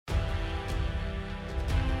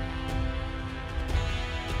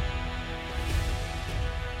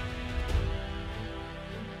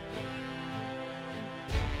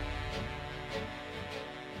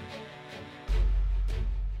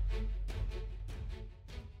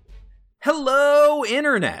Hello,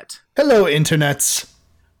 Internet! Hello, Internets.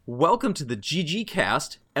 Welcome to the GG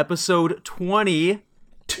Cast, episode 20.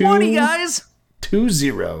 20, guys!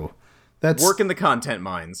 20. That's Working the content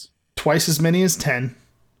mines. twice as many as 10.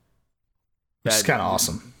 Which is That- kind of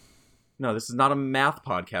awesome. No, this is not a math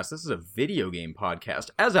podcast. This is a video game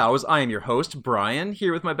podcast. As always, I am your host, Brian,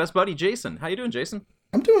 here with my best buddy, Jason. How you doing, Jason?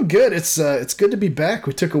 I'm doing good. It's good to be back.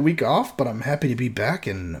 We took a week off, but I'm happy to be back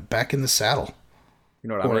and back in the saddle. You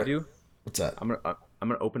know what I'm Or- gonna do? What's that? I'm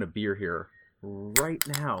gonna open a beer here right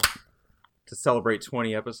now to celebrate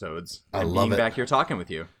 20 episodes. I and love being it. back here talking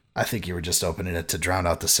with you. I think you were just opening it to drown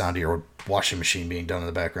out the sound of your washing machine being done in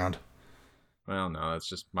the background. Well, no, that's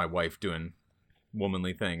just my wife doing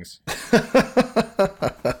womanly things.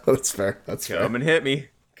 That's fair. That's fair. Come and hit me.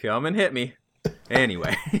 Come and hit me.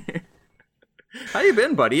 Anyway. How you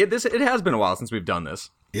been, buddy? It has been a while since we've done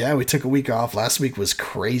this. Yeah, we took a week off. Last week was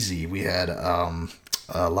crazy. We had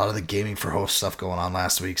a lot of the Gaming for Host stuff going on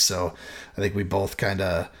last week, so I think we both kind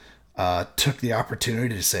of took the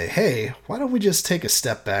opportunity to say, hey, why don't we just take a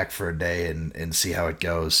step back for a day and see how it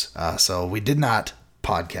goes. So we did not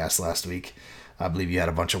podcast last week. I believe you had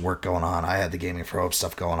a bunch of work going on. I had the Gaming for Hope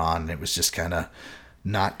stuff going on, and it was just kind of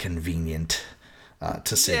not convenient,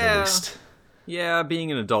 to say the least. Yeah,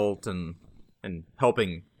 being an adult and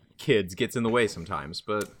helping kids gets in the way sometimes,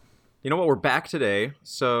 but you know what? We're back today,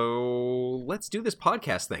 so let's do this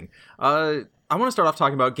podcast thing. I want to start off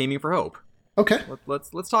talking about Gaming for Hope. Okay.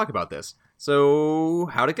 Let's talk about this. So,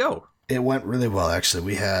 how'd it go? It went really well, actually.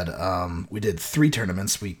 We did 3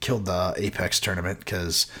 tournaments. We killed the Apex tournament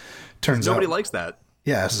because turns out Nobody likes that.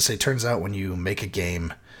 Yeah, as I say, turns out when you make a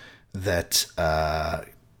game that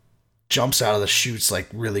jumps out of the chutes like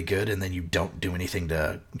really good, and then you don't do anything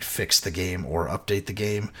to fix the game or update the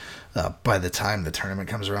game, by the time the tournament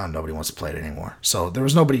comes around, nobody wants to play it anymore. So there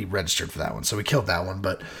was nobody registered for that one, so we killed that one.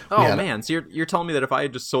 But Oh man, so you're telling me that if I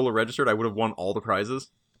had just solo registered, I would have won all the prizes?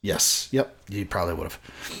 Yes, yep, you probably would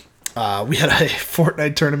have. We had a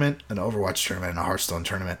Fortnite tournament, an Overwatch tournament, and a Hearthstone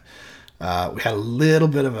tournament. We had a little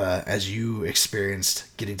bit of a, as you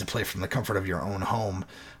experienced, getting to play from the comfort of your own home.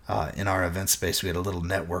 In our event space, we had a little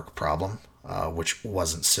network problem, which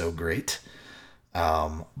wasn't so great.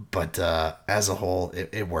 But as a whole,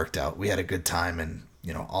 it worked out. We had a good time, and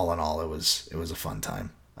all in all, it was a fun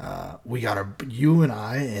time. We got you and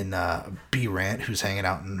I and B Rant, who's hanging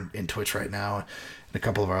out in Twitch right now, and a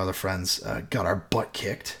couple of our other friends got our butt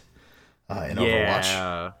kicked in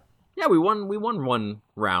Overwatch. Yeah, we won one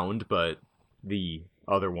round, but the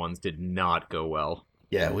other ones did not go well.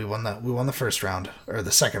 Yeah, we won the first round, or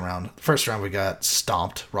the second round. First round we got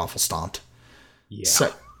raffle stomped. Yeah.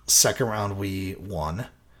 Second round we won.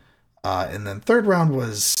 And then third round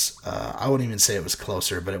was, I wouldn't even say it was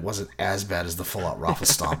closer, but it wasn't as bad as the full out raffle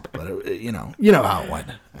stomp. But you know how it went.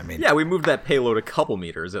 I mean, Yeah, we moved that payload a couple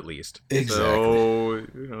meters at least. Exactly. So,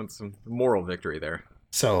 it's a moral victory there.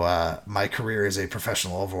 So my career as a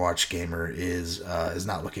professional Overwatch gamer is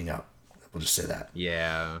not looking up. We'll just say that.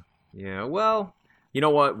 Yeah. Well, you know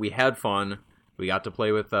what? We had fun. We got to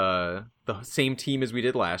play with the same team as we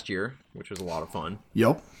did last year, which was a lot of fun.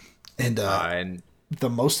 Yep. And And the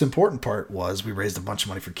most important part was we raised a bunch of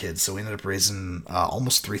money for kids. So we ended up raising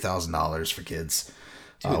almost $3,000 for kids.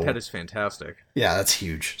 dude, that is fantastic. Yeah, that's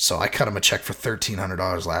huge. So I cut him a check for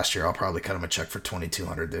 $1,300 last year. I'll probably cut him a check for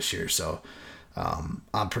 $2,200 this year. So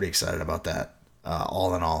I'm pretty excited about that.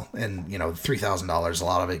 All in all, and $3,000, a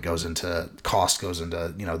lot of it goes into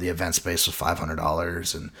the event space with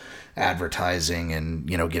 $500 and advertising and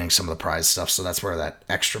getting some of the prize stuff. So that's where that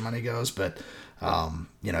extra money goes. But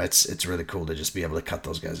it's really cool to just be able to cut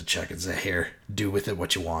those guys a check and say, here, do with it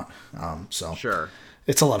what you want. So Sure.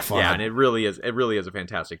 it's a lot of fun. Yeah, and it really is a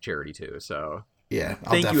fantastic charity too. So Yeah,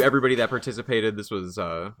 thank you everybody that participated. This was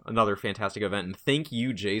another fantastic event, and thank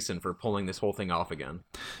you, Jason, for pulling this whole thing off again.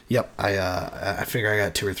 Yep, I figure I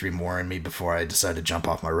got 2 or 3 more in me before I decide to jump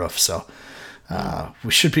off my roof. So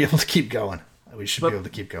we should be able to keep going.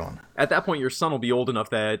 At that point, your son will be old enough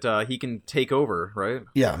that he can take over, right?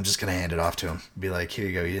 Yeah, I'm just gonna hand it off to him. Be like, here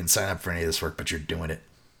you go. You didn't sign up for any of this work, but you're doing it.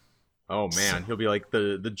 Oh man, he'll be like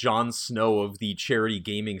the Jon Snow of the charity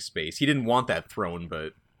gaming space. He didn't want that throne,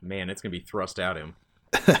 but man, it's gonna be thrust at him.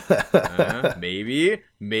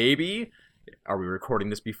 Maybe. Are we recording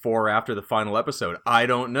this before or after the final episode? I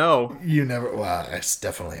don't know. You never. Well, it's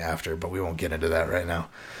definitely after, but we won't get into that right now.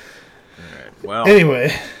 All right. Well.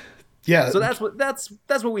 Anyway, yeah. So that's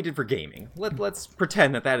what we did for gaming. Let's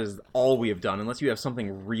pretend that is all we have done, unless you have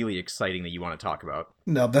something really exciting that you want to talk about.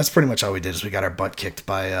 No, that's pretty much all we did. Is we got our butt kicked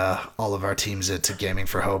by all of our teams at Gaming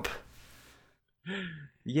for Hope.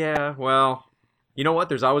 Yeah. Well, you know what?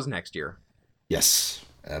 There's always next year. Yes.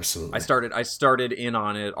 Absolutely. I started in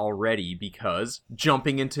on it already because,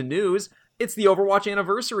 jumping into news, it's the Overwatch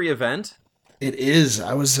anniversary event. It is.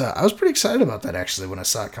 I was pretty excited about that actually when I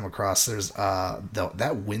saw it come across. There's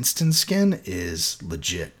that Winston skin is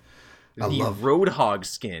legit. The Roadhog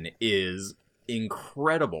skin is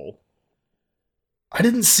incredible. I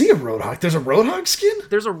didn't see a Roadhog. There's a Roadhog skin?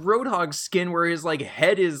 There's a Roadhog skin where his like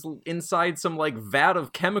head is inside some like vat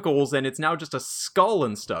of chemicals and it's now just a skull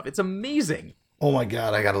and stuff. It's amazing. Oh my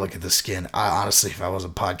god, I gotta look at the skin. I honestly, if I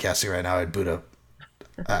wasn't podcasting right now, I'd boot up.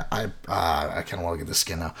 I kind of want to look at the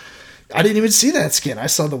skin now. I didn't even see that skin. I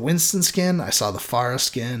saw the Winston skin. I saw the Pharah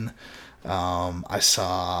skin. I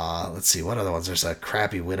saw, let's see, what other ones? There's a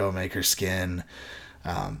crappy Widowmaker skin.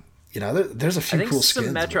 There's a few cool skins.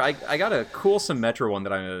 Symmetra, I got a cool Symmetra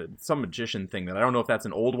one some magician thing that I don't know if that's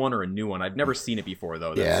an old one or a new one. I've never seen it before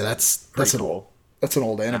though. That's cool. That's an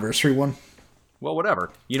old anniversary one. Well,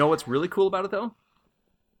 whatever. You know what's really cool about it though?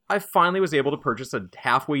 I finally was able to purchase a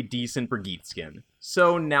halfway decent Brigitte skin.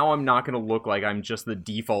 So now I'm not going to look like I'm just the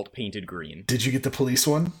default painted green. Did you get the police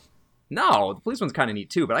one? No, the police one's kind of neat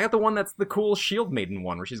too, but I got the one that's the cool Shield Maiden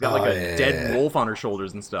one, where she's got dead wolf on her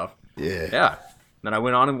shoulders and stuff. Yeah. Then I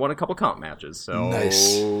went on and won a couple comp matches, so...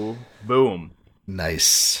 Nice. Boom.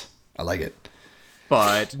 Nice. I like it.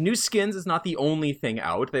 But new skins is not the only thing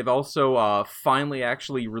out. They've also finally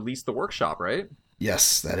actually released the workshop, right?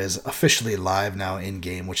 Yes, that is officially live now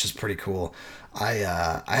in-game, which is pretty cool.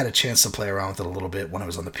 I had a chance to play around with it a little bit when I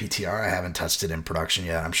was on the PTR. I haven't touched it in production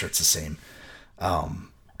yet. I'm sure it's the same.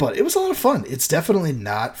 But it was a lot of fun. It's definitely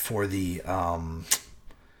not for the,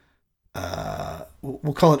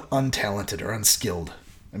 we'll call it untalented or unskilled.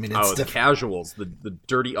 I mean, it's the casuals, the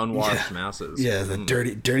dirty, unwashed masses. Yeah, the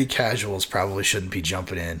dirty casuals probably shouldn't be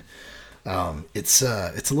jumping in. It's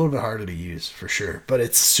a little bit harder to use for sure, but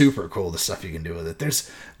it's super cool the stuff you can do with it.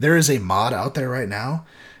 There is a mod out there right now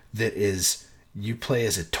that is you play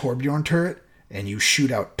as a Torbjorn turret and you shoot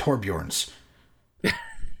out Torbjorns.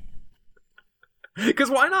 Because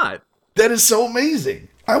why not? That is so amazing.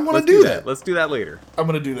 I want to do that. Let's do that later. I'm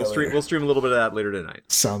going to do that later. We'll stream a little bit of that later tonight.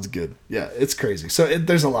 Sounds good. Yeah, it's crazy. So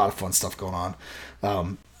there's a lot of fun stuff going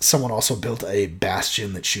on. Someone also built a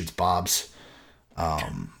Bastion that shoots Bobs.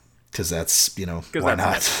 Because that's, why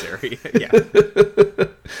not? Necessary. Yeah.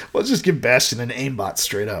 Well, just give Bastion an aimbot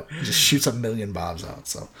straight up. He just shoots a million Bobs out.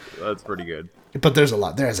 So that's pretty good. But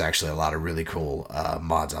there's actually a lot of really cool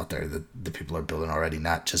mods out there that the people are building already,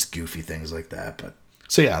 not just goofy things like that. But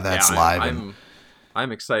so yeah, that's live.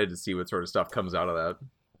 I'm excited to see what sort of stuff comes out of that.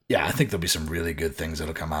 Yeah, I think there'll be some really good things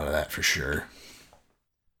that'll come out of that for sure.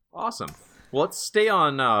 Awesome. Well, let's stay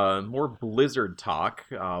on more Blizzard talk.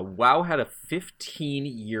 WoW had a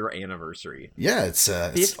 15-year anniversary. Yeah, it's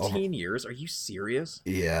 15 years. Are you serious?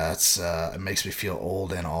 Yeah, it makes me feel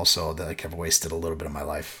old, and also that I've wasted a little bit of my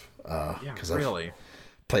life. Yeah, really.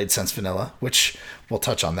 I've played since vanilla, which we'll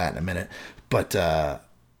touch on that in a minute. But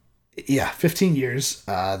yeah, 15 years.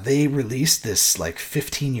 They released this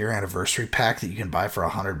 15-year anniversary pack that you can buy for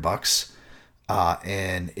 $100,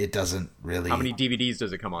 and it doesn't really. How many DVDs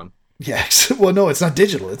does it come on? Yeah, well, no, it's not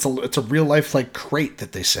digital. It's a real life crate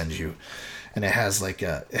that they send you, and it has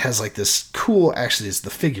this cool. Actually, the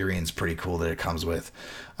figurine's pretty cool that it comes with,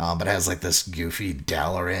 but it has this goofy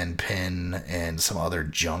Dalaran pin and some other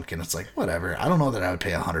junk, and it's whatever. I don't know that I would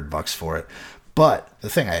pay $100 for it, but the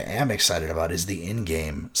thing I am excited about is the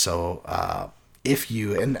in-game. So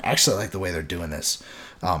and actually I like the way they're doing this.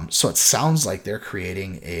 So it sounds like they're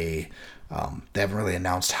creating a. They haven't really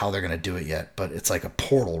announced how they're going to do it yet, but it's like a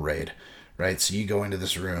portal raid, right? So you go into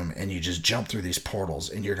this room and you just jump through these portals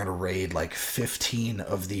and you're going to raid 15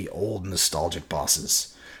 of the old nostalgic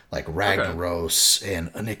bosses, like Ragnaros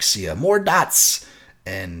and Onyxia, Mordots,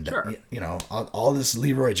 and, sure. All this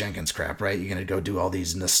Leroy Jenkins crap, right? You're going to go do all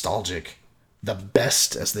these nostalgic, the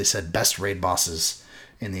best, as they said, best raid bosses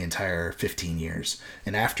in the entire 15 years.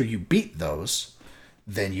 And after you beat those,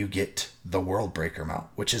 then you get the Worldbreaker mount,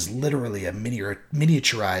 which is literally a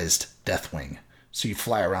miniaturized Deathwing. So you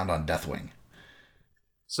fly around on Deathwing.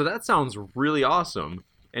 So that sounds really awesome,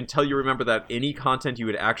 until you remember that any content you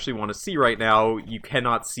would actually want to see right now, you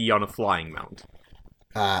cannot see on a flying mount.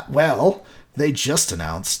 Well, they just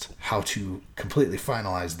announced how to completely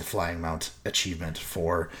finalize the flying mount achievement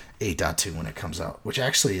for 8.2 when it comes out, which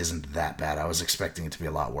actually isn't that bad. I was expecting it to be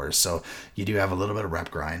a lot worse. So you do have a little bit of rep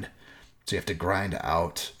grind. So you have to grind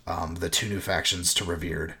out the 2 new factions to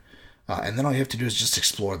Revered. And then all you have to do is just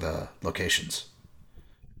explore the locations.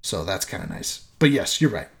 So that's kind of nice. But yes,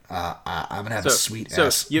 you're right. I'm going to have a sweet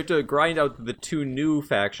ass. So you have to grind out the 2 new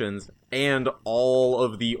factions and all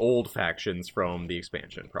of the old factions from the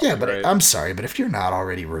expansion. Probably, Yeah, but right? I'm sorry, but if you're not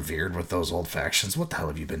already revered with those old factions, what the hell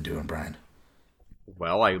have you been doing, Brian?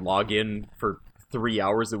 Well, I log in for 3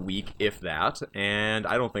 hours a week, if that, and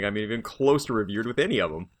I don't think I'm even close to revered with any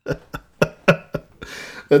of them.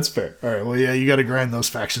 That's fair. All right, well, yeah, you got to grind those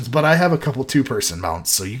factions, but I have a couple two-person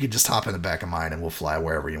mounts, so you could just hop in the back of mine and we'll fly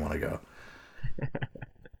wherever you want to go.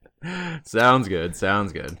 Sounds good.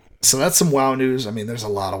 Sounds good. So that's some WoW news. I mean, there's a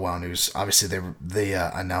lot of WoW news. Obviously, they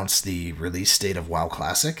announced the release date of WoW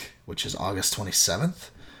Classic, which is August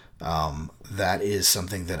 27th. That is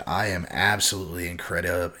something that I am absolutely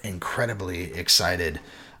incredibly excited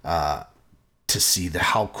to see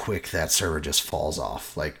how quick that server just falls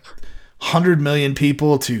off. Like 100 million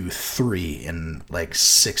people to 3 in like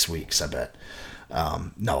 6 weeks, I bet.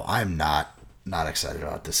 No, I'm not excited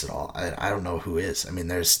about this at all. I don't know who is. I mean,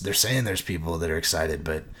 they're saying there's people that are excited,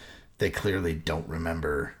 but they clearly don't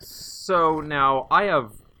remember. So now I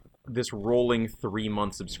have this rolling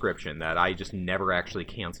 3-month subscription that I just never actually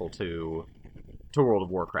cancel to World of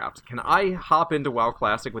Warcraft. Can I hop into WoW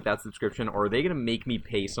Classic with that subscription, or are they going to make me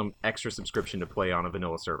pay some extra subscription to play on a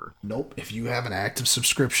vanilla server? Nope. If you have an active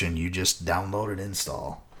subscription, you just download and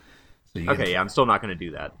install. So okay, yeah, I'm still not going to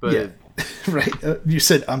do that. But yeah, right. You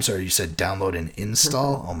said download and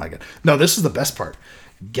install. Oh my god. No, this is the best part.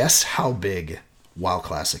 Guess how big WoW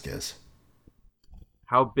Classic is.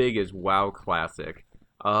 How big is WoW Classic?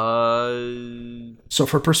 So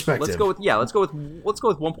for perspective, let's go with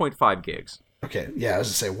 1.5 gigs. Okay, yeah, I was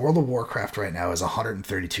gonna say World of Warcraft right now is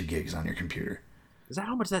 132 gigs on your computer. Is that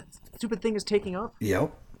how much that stupid thing is taking up?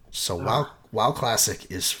 Yep. So WoW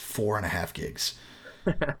Classic is 4.5 gigs.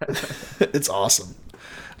 It's awesome.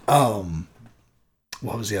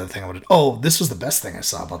 What was the other thing I wanted? Oh, this was the best thing I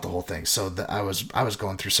saw about the whole thing. So I was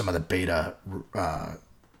going through some of the beta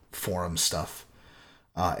forum stuff,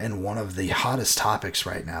 and one of the hottest topics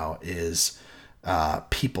right now is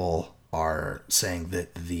people are saying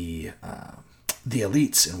that the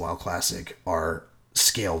elites in WoW Classic are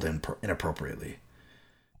scaled inappropriately,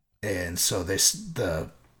 and so the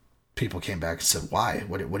people came back and said, "Why?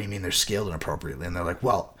 What do you mean they're scaled inappropriately?" And they're like,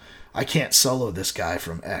 "Well, I can't solo this guy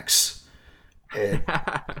from X."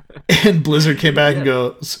 And Blizzard came back and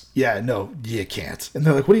goes, "Yeah, no, you can't." And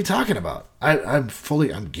they're like, "What are you talking about? I'm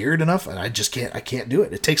geared enough, and I can't do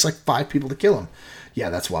it. It takes like 5 people to kill him." Yeah,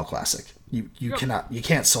 that's WoW Classic. You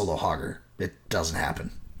can't solo Hogger. It doesn't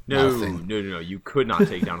happen. No. You could not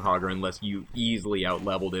take down Hogger unless you easily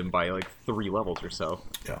out-leveled him by like 3 levels or so.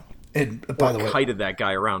 Yeah. And by the way, kited that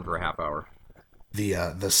guy around for a half hour.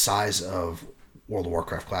 The size of World of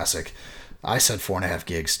Warcraft Classic, I said 4.5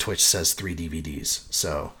 gigs. Twitch says 3 DVDs.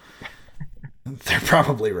 So they're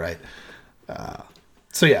probably right.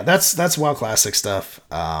 So yeah, that's WoW Classic stuff.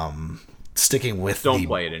 Sticking with don't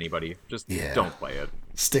play it, anybody. Just don't play it.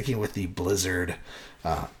 Sticking with the Blizzard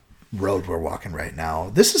road we're walking right now.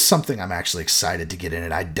 This is something I'm actually excited to get in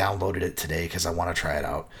it. I downloaded it today because I want to try it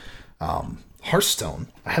out. Hearthstone.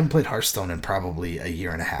 I haven't played Hearthstone in probably a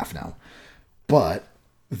year and a half now. But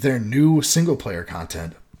their new single player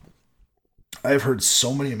content, I've heard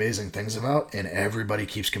so many amazing things about, and everybody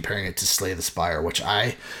keeps comparing it to Slay the Spire, which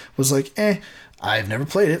I was like, I've never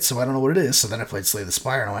played it, so I don't know what it is. So then I played Slay the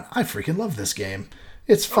Spire, and I went, I freaking love this game.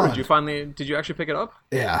 It's fun. Did you actually pick it up?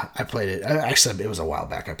 Yeah, I played it. Actually, it was a while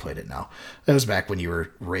back. I played it now. It was back when you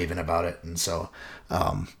were raving about it, and so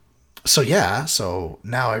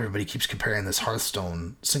now everybody keeps comparing this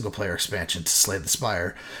Hearthstone single-player expansion to Slay the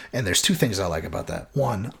Spire, and there's 2 things I like about that.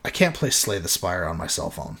 One, I can't play Slay the Spire on my cell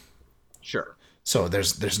phone. Sure. So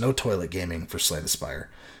there's no toilet gaming for Slay the Spire.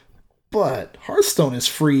 But Hearthstone is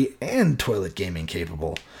free and toilet gaming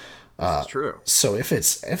capable. That's true. So if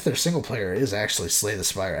their single-player is actually Slay the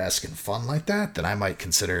Spire-esque and fun like that, then I might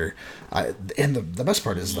consider... and the best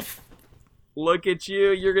part is Look at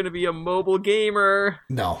you. You're going to be a mobile gamer.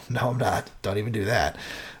 No, I'm not. Don't even do that.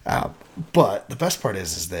 But the best part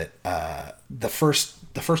is that the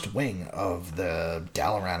first wing of the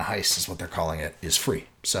Dalaran heist is what they're calling it, is free.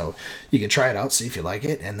 So you can try it out, see if you like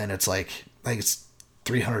it, and then it's I think it's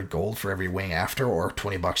 300 gold for every wing after, or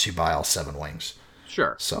 $20 you buy all 7 wings.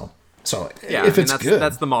 Sure. So yeah, if it's good,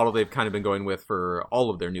 that's the model they've kind of been going with for all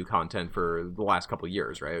of their new content for the last couple of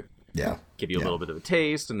years, right? Yeah. Give you a little bit of a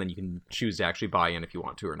taste, and then you can choose to actually buy in if you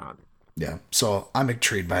want to or not. Yeah. So I'm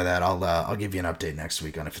intrigued by that. I'll give you an update next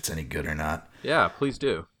week on if it's any good or not. Yeah, please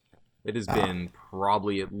do. It has been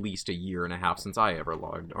probably at least a year and a half since I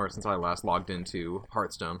last logged into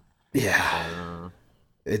Hearthstone. Yeah.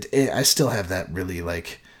 I still have that really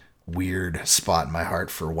weird spot in my heart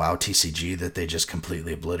for WoW TCG that they just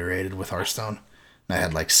completely obliterated with Hearthstone. I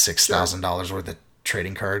had $6,000 worth of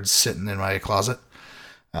trading cards sitting in my closet.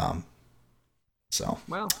 So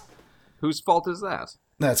well, whose fault is that?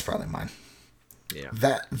 That's probably mine. Yeah.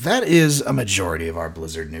 That is a majority of our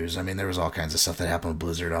Blizzard news. I mean, there was all kinds of stuff that happened with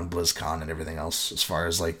Blizzard on BlizzCon and everything else, as far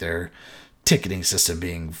as like their ticketing system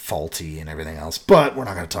being faulty and everything else. But we're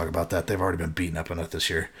not going to talk about that. They've already been beaten up on it this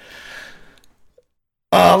year.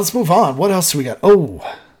 Let's move on. What else do we got?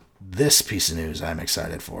 Oh, this piece of news I'm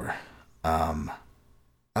excited for. I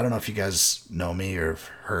don't know if you guys know me or have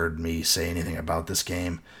heard me say anything about this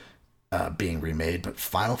game being remade, but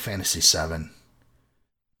Final Fantasy VII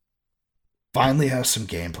finally have some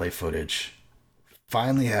gameplay footage,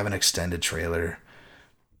 finally have an extended trailer,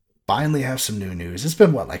 finally have some new news. It's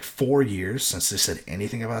been, like 4 years since they said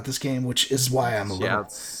anything about this game, which is why I'm a little... Yeah,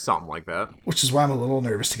 it's something like that. Which is why I'm a little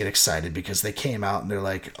nervous to get excited, because they came out and they're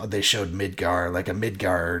like, they showed Midgar, like a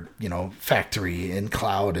Midgar, factory in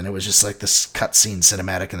Cloud, and it was just like this cutscene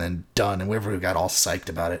cinematic and then done, and everyone got all psyched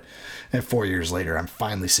about it. And 4 years later, I'm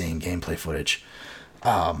finally seeing gameplay footage.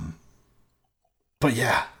 But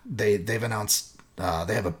yeah, they've announced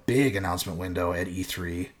they have a big announcement window at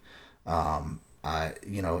E3.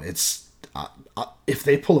 It's if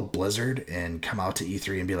they pull a Blizzard and come out to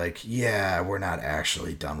E3 and be like, yeah, we're not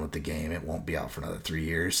actually done with the game, it won't be out for another 3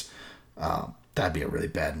 years. That'd be a really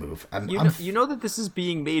bad move. You know that this is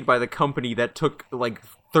being made by the company that took like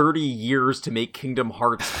 30 years to make Kingdom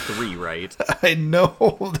Hearts 3, right? I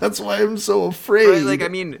know. That's why I'm so afraid. Right, like, I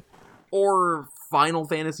mean, or Final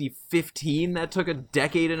Fantasy 15 that took a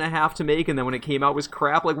decade and a half to make, and then when it came out was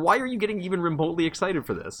crap. Like, why are you getting even remotely excited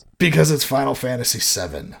for this? Because it's Final Fantasy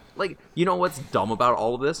 7. Like, you know what's dumb about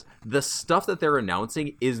all of this? The stuff that they're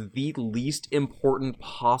announcing is the least important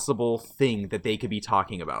possible thing that they could be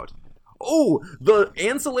talking about. Oh, the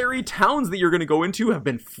ancillary towns that you're going to go into have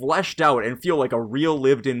been fleshed out and feel like a real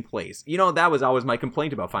lived-in place. That was always my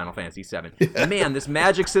complaint about Final Fantasy VII. Yeah. Man, this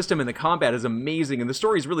magic system and the combat is amazing, and the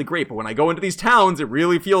story is really great, but when I go into these towns, it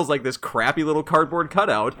really feels like this crappy little cardboard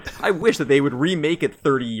cutout. I wish that they would remake it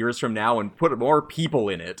 30 years from now and put more people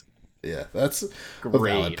in it. Yeah, that's great. A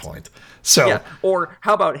valid point. So, yeah, or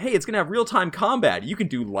how about, hey, it's going to have real-time combat. You can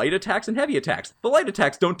do light attacks and heavy attacks. The light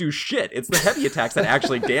attacks don't do shit. It's the heavy attacks that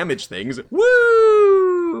actually damage things.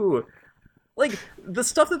 Woo! Like, the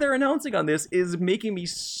stuff that they're announcing on this is making me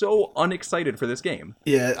so unexcited for this game.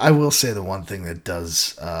 Yeah, I will say the one thing that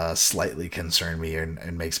does slightly concern me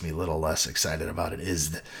and makes me a little less excited about it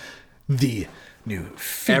is the new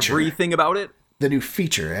feature. Everything about it? The new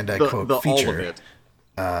feature, and I quote, feature. All of it.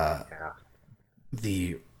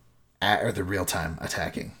 The real-time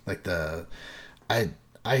attacking, like I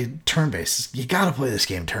turn-based. You gotta play this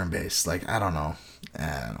game turn-based. Like, I don't know.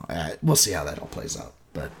 We'll see how that all plays out.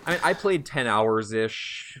 But I played 10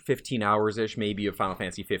 hours-ish, 15 hours-ish maybe of Final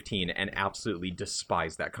Fantasy 15 and absolutely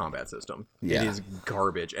despise that combat system. Yeah. It is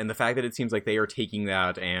garbage. And the fact that it seems like they are taking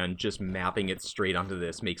that and just mapping it straight onto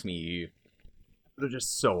this makes me... They're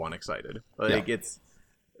just so unexcited. Like, yeah.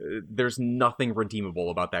 There's nothing redeemable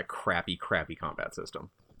about that crappy combat system.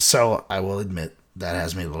 So I will admit that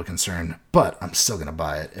has me a little concerned, but I'm still going to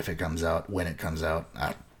buy it if it comes out, when it comes out.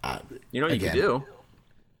 You know what you could do?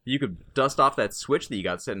 You could dust off that Switch that you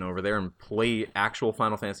got sitting over there and play actual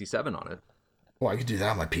Final Fantasy VII on it. Well, I could do that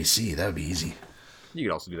on my PC. That would be easy. You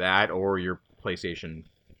could also do that, or your PlayStation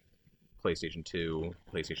 2,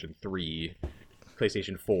 PlayStation 3,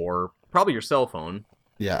 PlayStation 4, probably your cell phone.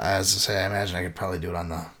 Yeah, as I say, I imagine I could probably do it on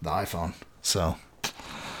the iPhone. So,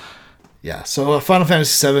 yeah. So, Final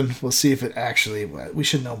Fantasy VII, we'll see if it actually... We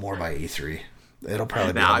should know more by E3. It'll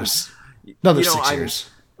probably be another 6 years.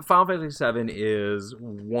 Final Fantasy VII is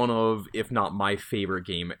one of, if not my favorite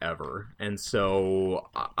game ever. And so,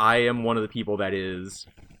 I am one of the people that is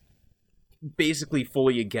basically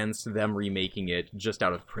fully against them remaking it just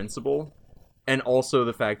out of principle. And also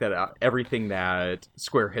the fact that everything that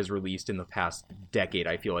Square has released in the past decade,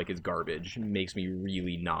 I feel like, is garbage, makes me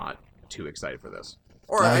really not too excited for this.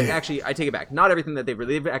 Or I take it back. Not everything that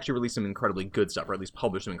they've actually released some incredibly good stuff, or at least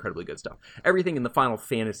published some incredibly good stuff. Everything in the Final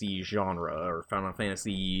Fantasy genre, or Final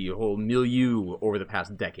Fantasy whole milieu over the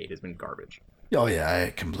past decade has been garbage. Oh yeah,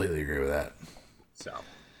 I completely agree with that. So,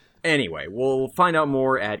 anyway, we'll find out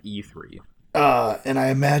more at E3. And I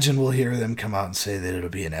imagine we'll hear them come out and say that it'll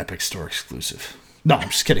be an Epic Store exclusive. No, I'm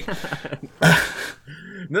just kidding.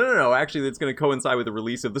 No. Actually, it's going to coincide with the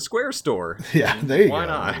release of the Square Store. Yeah, there you go. Why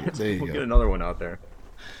not? There you go. We'll get another one out there.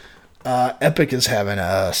 Epic is having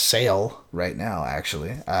a sale right now,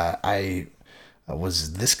 actually. I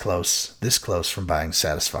was this close from buying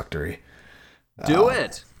Satisfactory. Do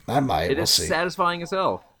it! I might. We'll see. Satisfying as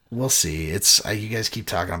hell. We'll see. It's you guys keep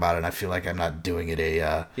talking about it, and I feel like I'm not doing it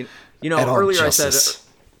earlier justice.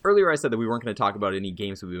 earlier I said that we weren't going to talk about any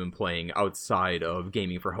games that we've been playing outside of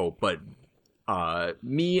Gaming for Hope, but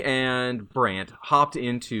me and Brant hopped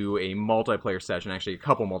into a multiplayer session, actually a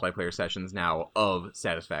couple multiplayer sessions now, of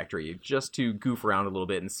Satisfactory, just to goof around a little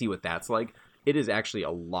bit and see what that's like. It is actually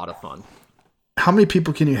a lot of fun. How many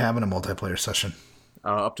people can you have in a multiplayer session?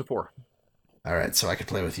 Up to 4. All right, so I could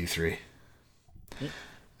play with you 3.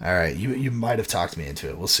 All right, you might have talked me into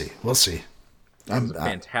it. We'll see. It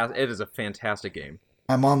is a fantastic game.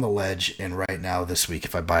 I'm on the ledge, and right now this week,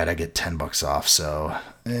 if I buy it, I get $10 off. So,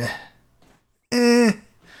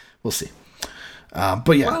 we'll see.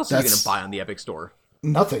 But yeah, what else are you going to buy on the Epic Store?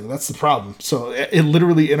 Nothing. That's the problem. So it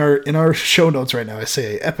literally in our show notes right now, I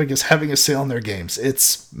say Epic is having a sale on their games.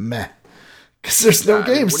 It's meh, because there's no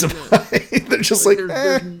games to buy. They're just like,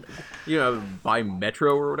 buy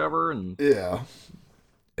Metro or whatever, and yeah.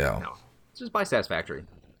 No, just buy Satisfactory.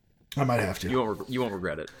 I might have to. You won't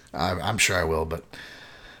regret it. I'm sure I will, but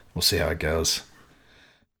we'll see how it goes.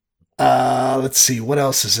 Let's see what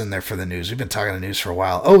else is in there for the news. We've been talking the news for a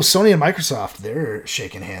while. Oh, Sony and Microsoft, they're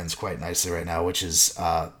shaking hands quite nicely right now, which is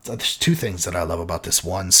there's 2 things that I love about this.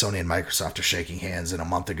 One, Sony and Microsoft are shaking hands, and a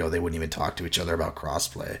month ago they wouldn't even talk to each other about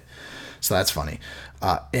crossplay, so that's funny.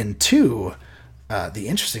 And 2, the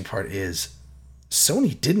interesting part is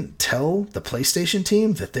Sony didn't tell the PlayStation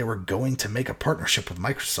team that they were going to make a partnership with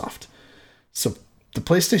Microsoft. So the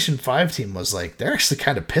PlayStation 5 team was like, they're actually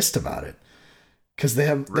kind of pissed about it. Because they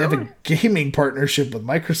have a gaming partnership with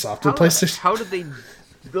Microsoft and PlayStation. How did they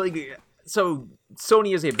so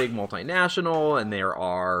Sony is a big multinational, and there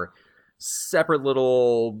are separate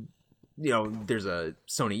little, there's a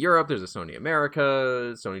Sony Europe, there's a Sony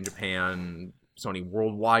America, Sony Japan, Sony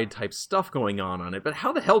worldwide type stuff going on it. But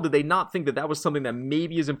how the hell did they not think that was something that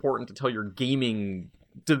maybe is important to tell your gaming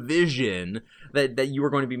division that you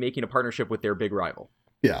were going to be making a partnership with their big rival?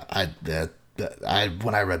 Yeah,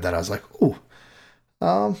 when I read that, I was like, ooh.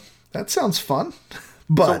 That sounds fun,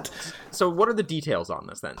 but... So what are the details on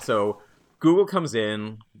this then? So Google comes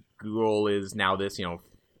in. Google is now this,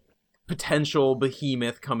 potential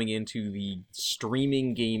behemoth coming into the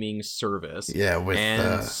streaming gaming service. Yeah,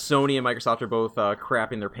 and Sony and Microsoft are both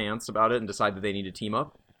crapping their pants about it and decide that they need to team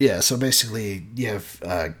up. Yeah, so basically you have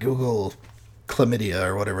Google Chlamydia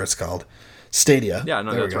or whatever it's called. Stadia. Yeah,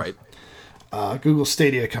 no, that's right. Google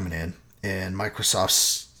Stadia coming in, and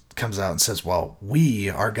Microsoft's comes out and says, well, we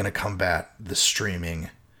are going to combat the streaming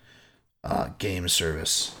game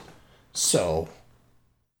service, so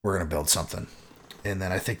we're going to build something. And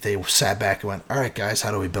then I think they sat back and went, all right, guys,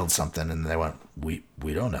 how do we build something? And they went, we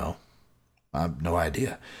don't know. I have no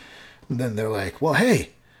idea. And then they're like, well, hey,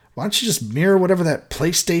 why don't you just mirror whatever that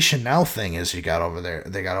PlayStation Now thing is you got over there?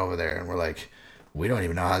 They got over there. And we're like, we don't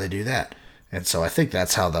even know how they do that. And so I think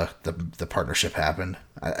that's how the partnership happened.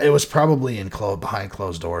 It was probably behind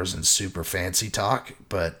closed doors and super fancy talk,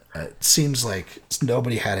 but it seems like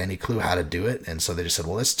nobody had any clue how to do it. And so they just said,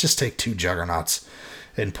 well, let's just take 2 juggernauts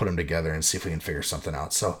and put them together and see if we can figure something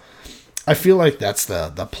out. So I feel like that's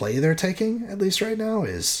the play they're taking, at least right now,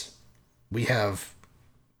 is we have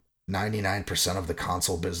 99% of the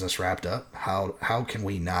console business wrapped up. How can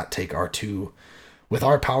we not take our 2, with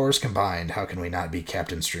our powers combined, how can we not be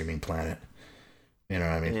Captain Streaming Planet? You know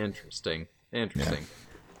what I mean? Interesting. Yeah.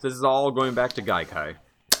 So this is all going back to Gaikai.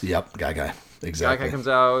 Yep, Gaikai. Exactly. Gaikai comes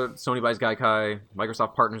out, Sony buys Gaikai,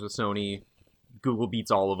 Microsoft partners with Sony, Google beats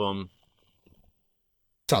all of them.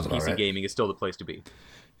 Sounds about right. PC gaming is still the place to be.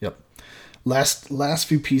 Yep. Last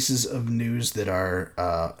few pieces of news that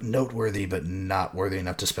are noteworthy but not worthy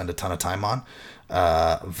enough to spend a ton of time on.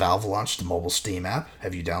 Valve launched a mobile Steam app.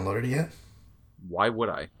 Have you downloaded it yet? Why would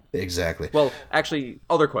I? Exactly. Well, actually,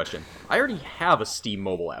 other question. I already have a Steam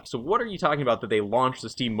mobile app, so what are you talking about that they launched the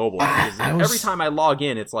Steam mobile app? Because every time I log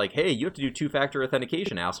in, it's like, hey, you have to do 2-factor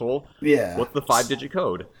authentication, asshole. Yeah. What's the 5-digit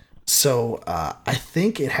code? So I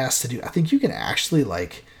think it has to do... I think you can actually,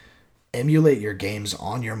 emulate your games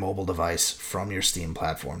on your mobile device from your Steam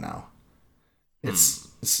platform now.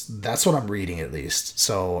 That's what I'm reading, at least.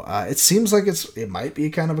 So it seems like it might be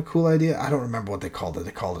kind of a cool idea. I don't remember what they called it.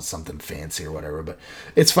 They called it something fancy or whatever. But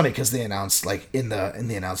it's funny because they announced, in the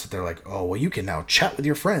announcement, they're like, "Oh, well, you can now chat with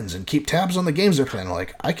your friends and keep tabs on the games they're playing." I'm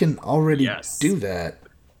like, I can already do that.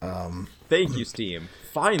 Thank you, Steam.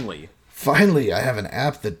 Finally, I have an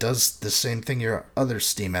app that does the same thing your other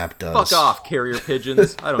Steam app does. Fuck off, carrier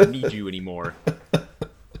pigeons. I don't need you anymore.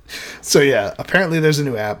 So yeah, apparently there's a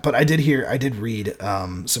new app, but I did read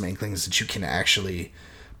some inklings that you can actually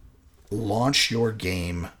launch your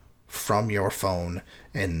game from your phone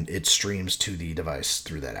and it streams to the device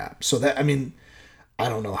through that app. So that, I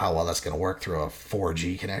don't know how well that's going to work through a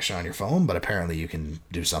 4G connection on your phone, but apparently you can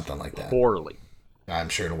do something like that. Poorly. I'm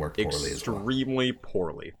sure it'll work poorly as well. Extremely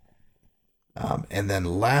poorly. And then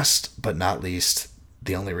last but not least,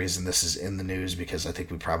 the only reason this is in the news, because I think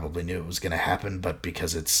we probably knew it was going to happen, but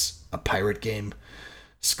because it's a pirate game,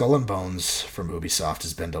 Skull and Bones from Ubisoft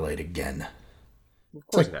has been delayed again. Of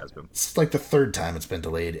course it has been. It's like the third time it's been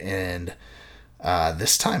delayed, and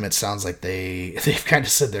this time it sounds like they've kind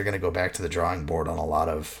of said they're going to go back to the drawing board on a lot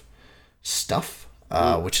of stuff,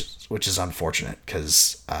 which is unfortunate,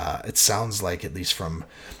 because it sounds like, at least from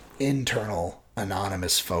internal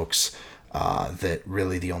anonymous folks, that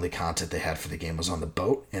really the only content they had for the game was on the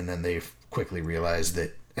boat, and then they've quickly realized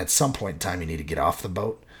that at some point in time you need to get off the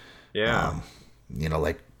boat. Yeah.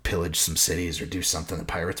 Like pillage some cities or do something that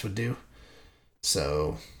pirates would do.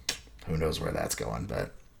 So who knows where that's going.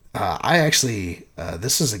 But I actually,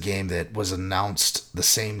 this is a game that was announced the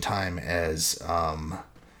same time as, oh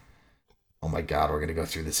my God, we're going to go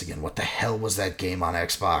through this again. What the hell was that game on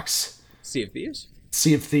Xbox? Sea of Thieves?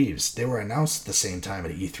 Sea of Thieves. They were announced at the same time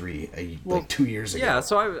at E3 like 2 years ago. Yeah,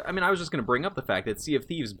 so I was just going to bring up the fact that Sea of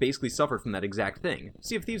Thieves basically suffered from that exact thing.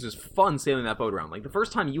 Sea of Thieves was fun sailing that boat around. Like, the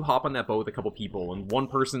first time you hop on that boat with a couple people, and one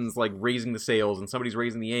person's, like, raising the sails, and somebody's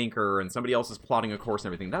raising the anchor, and somebody else is plotting a course and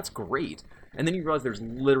everything, that's great. And then you realize there's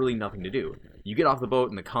literally nothing to do. You get off the boat,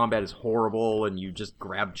 and the combat is horrible, and you just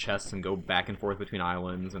grab chests and go back and forth between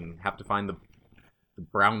islands, and have to find the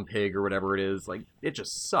brown pig or whatever it is. Like, it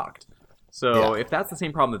just sucked. So if that's the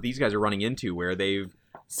same problem that these guys are running into, where they've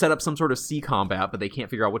set up some sort of sea combat, but they can't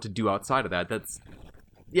figure out what to do outside of that,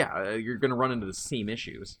 you're going to run into the same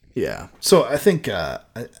issues. Yeah. So I think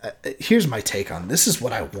here's my take on this. Is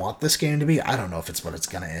what I want this game to be. I don't know if it's what it's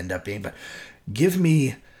going to end up being, but give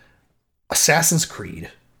me Assassin's Creed,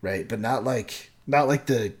 right? But not like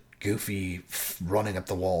the goofy running up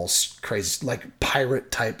the walls crazy, like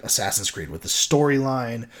pirate type Assassin's Creed with the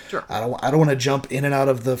storyline. Sure. I don't want to jump in and out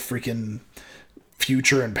of the freaking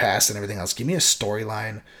future and past and everything else. Give me a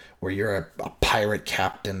storyline where you're a pirate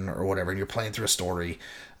captain or whatever and you're playing through a story.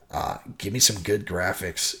 Give me some good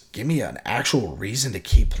graphics. Give me an actual reason to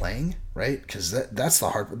keep playing, right? Because that's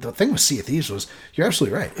the thing with Sea of Thieves was, you're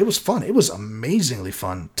absolutely right, it was fun. It was amazingly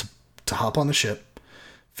fun to hop on the ship,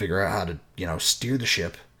 figure out how to steer the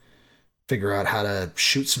ship, figure out how to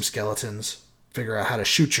shoot some skeletons, figure out how to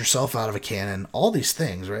shoot yourself out of a cannon, all these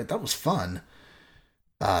things, right? That was fun.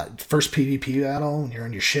 First PvP battle, when you're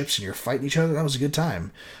on your ships and you're fighting each other, that was a good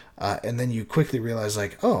time. And then you quickly realize,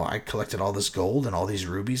 like, oh, I collected all this gold and all these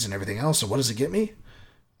rubies and everything else, and what does it get me?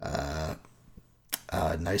 A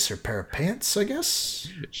nicer pair of pants, I guess?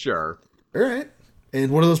 Sure. All right.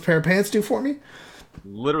 And what do those pair of pants do for me?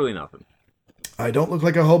 Literally nothing. I don't look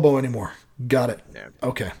like a hobo anymore. Got it. Yeah.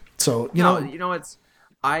 Okay. So,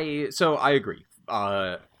 I agree.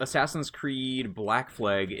 Assassin's Creed Black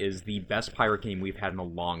Flag is the best pirate game we've had in a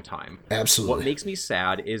long time. Absolutely. What makes me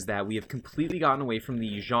sad is that we have completely gotten away from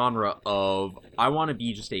the genre of, I want to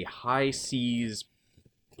be just a high seas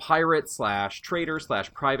pirate / trader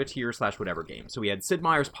 / privateer / whatever game. So we had Sid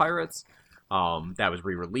Meier's Pirates. That was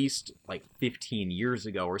re-released like 15 years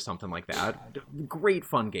ago or something like that. Great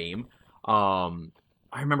fun game. I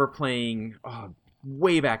remember playing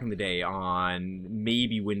way back in the day on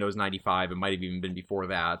maybe Windows 95. It might have even been before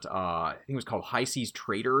that. I think it was called High Seas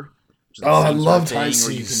Trader. Which is I loved High Seas.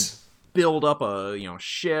 Where you can build up a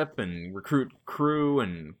ship and recruit crew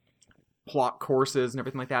and plot courses and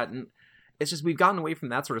everything like that. And it's just, we've gotten away from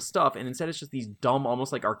that sort of stuff, and instead it's just these dumb,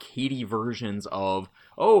 almost like arcadey versions of,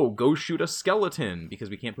 go shoot a skeleton, because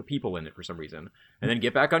we can't put people in it for some reason, and then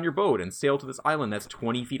get back on your boat and sail to this island that's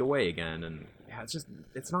 20 feet away again, and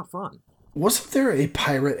it's not fun. Wasn't there a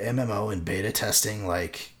pirate MMO in beta testing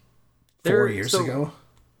like 4 years ago?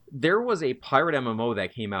 There was a pirate MMO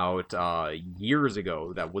that came out years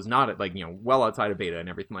ago that was not well outside of beta and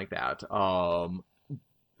everything like that.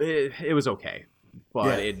 It was okay,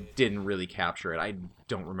 but it didn't really capture it. I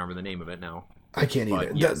don't remember the name of it now. I can't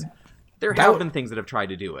either. Yes, there have been things that have tried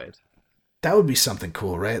to do it. That would be something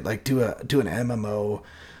cool, right? Like do an MMO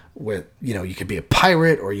with, you could be a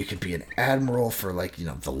pirate or you could be an admiral for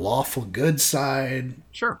the lawful good side.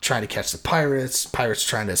 Sure. Trying to catch the pirates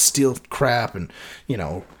trying to steal crap and,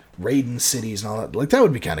 raiding cities and all that. Like, that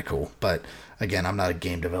would be kind of cool. But again, I'm not a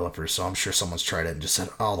game developer, so I'm sure someone's tried it and just said,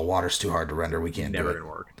 oh, the water's too hard to render. We can't do it. Never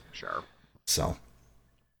gonna work. Sure. So.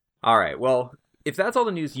 All right. Well, if that's all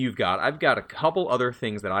the news you've got, I've got a couple other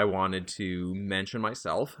things that I wanted to mention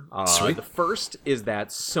myself. Sweet. The first is that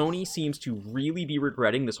Sony seems to really be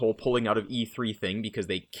regretting this whole pulling out of E3 thing, because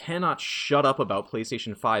they cannot shut up about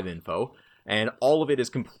PlayStation 5 info. and all of it is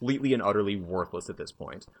completely and utterly worthless at this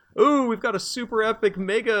point. Ooh, we've got a super epic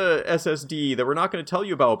mega SSD that we're not going to tell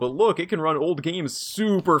you about, but look, it can run old games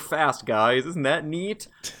super fast, guys. Isn't that neat?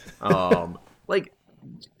 Like,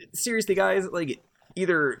 seriously, guys, like,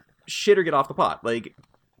 either shit or get off the pot. Like,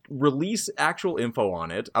 release actual info on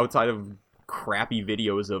it outside of crappy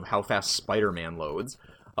videos of how fast Spider-Man loads.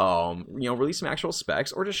 Release some actual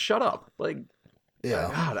specs, or just shut up. Like, yeah.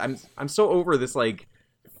 God, I'm so over this, like,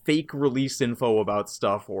 fake release info about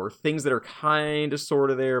stuff, or things that are kind of sort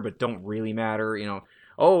of there but don't really matter.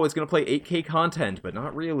 Oh, it's gonna play 8K content, but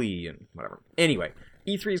not really, and whatever. Anyway,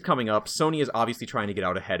 E3 is coming up. Sony is obviously trying to get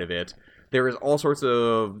out ahead of it. There is all sorts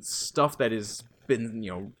of stuff that has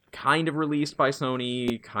been, kind of released by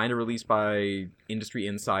Sony, kind of released by industry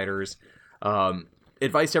insiders.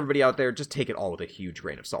 Advice to everybody out there, just take it all with a huge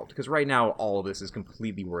grain of salt, because right now all of this is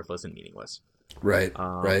completely worthless and meaningless. Right.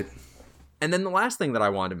 And then the last thing that I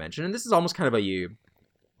wanted to mention, and this is almost kind of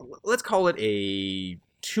let's call it a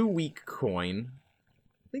 2-week coin.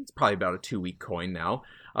 I think it's probably about a 2-week coin now,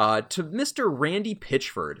 to Mr. Randy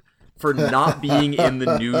Pitchford for not being in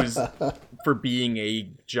the news for being a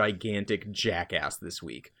gigantic jackass this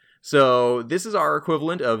week. So this is our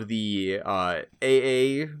equivalent of the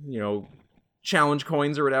AA, challenge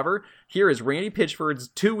coins or whatever. Here is Randy Pitchford's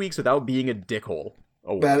 2 weeks without being a dickhole.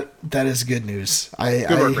 Oh, that is good news. Good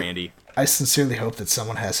work, Randy. I sincerely hope that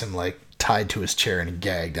someone has him like tied to his chair and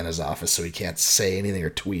gagged in his office so he can't say anything or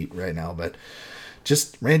tweet right now. But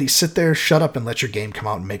just, Randy, sit there, shut up, and let your game come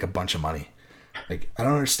out and make a bunch of money. Like, I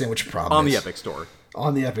don't understand what your problem is. On the Epic Store.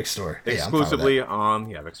 On the Epic Store. Exclusively on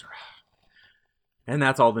the Epic Store. And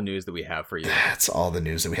that's all the news that we have for you. That's all the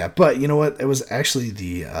news that we have. But you know what? It was actually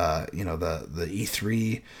the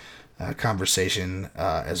E3 conversation,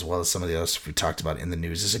 as well as some of the others we talked about in the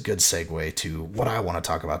news, is a good segue to what I want to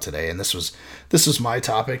talk about today. And this was my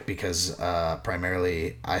topic because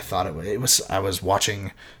primarily I thought I was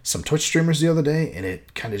watching some Twitch streamers the other day, and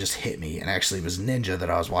it kind of just hit me. And actually, it was Ninja that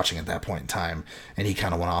I was watching at that point in time, and he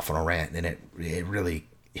kind of went off on a rant, and it really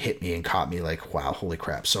hit me and caught me like, wow, holy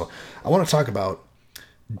crap. So I want to talk about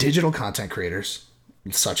digital content creators,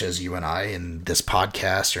 such as you and I in this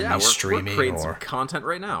podcast, or me streaming, we're creating some content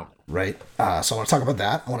right now. Right. So I want to talk about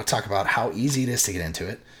that. I want to talk about how easy it is to get into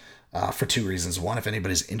it, for 2 reasons. One, if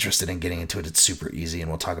anybody's interested in getting into it, it's super easy, and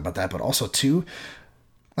we'll talk about that. But also, 2,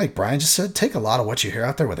 like Brian just said, take a lot of what you hear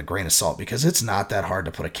out there with a grain of salt, because it's not that hard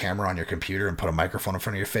to put a camera on your computer and put a microphone in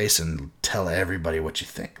front of your face and tell everybody what you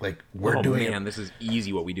think. Like, we're doing it. This is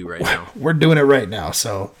easy what we do right now. We're doing it right now.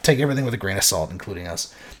 So take everything with a grain of salt, including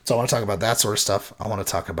us. So I want to talk about that sort of stuff. I want to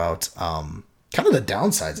talk about kind of the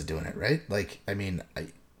downsides of doing it, right? Like, I mean,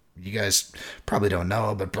 you guys probably don't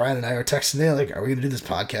know, but Brian and I are texting today, like, are we going to do this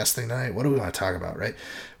podcast thing tonight? What do we want to talk about, right?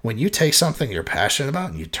 When you take something you're passionate about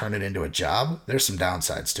and you turn it into a job, there's some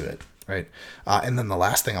downsides to it, right? And then the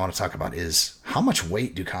last thing I want to talk about is how much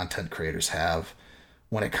weight do content creators have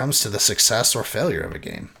when it comes to the success or failure of a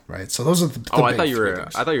game, right? So those are the I thought you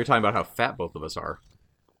were talking about how fat both of us are.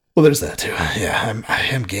 Well, there's that too. Yeah, I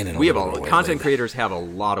am gaining. Content creators have a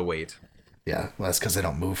lot of weight. Yeah, well, that's because they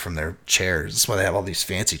don't move from their chairs. That's why they have all these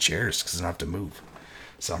fancy chairs, because they don't have to move.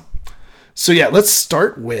 So yeah, let's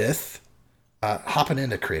start with hopping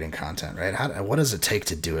into creating content, right? What does it take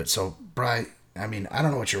to do it? So, Bri, I mean, I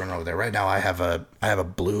don't know what you're running over there right now. I have a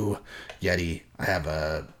Blue Yeti. I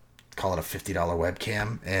have call it a $50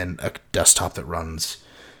 webcam and a desktop that runs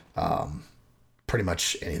pretty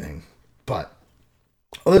much anything. But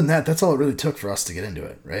other than that, that's all it really took for us to get into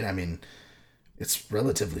it, right? I mean, it's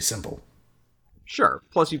relatively simple. Sure.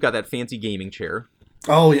 Plus, you've got that fancy gaming chair.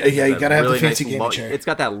 Oh, yeah, you gotta have the fancy gaming chair. It's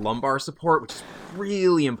got that lumbar support, which is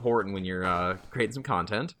really important when you're creating some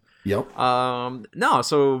content. Yep.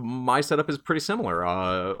 So my setup is pretty similar,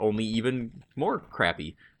 only even more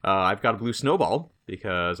crappy. I've got a Blue Snowball,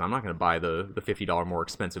 because I'm not going to buy the $50 more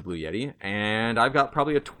expensive Blue Yeti, and I've got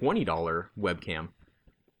probably a $20 webcam.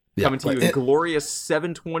 Yeah, coming to you in glorious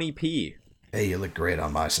 720p. Hey, you look great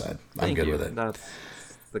on my side. I'm good with it. That's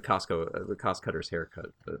the cost cutter's haircut.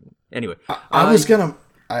 But anyway, I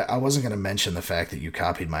wasn't gonna mention the fact that you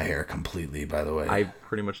copied my hair completely. By the way, I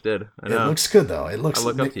pretty much did. It looks good though. I look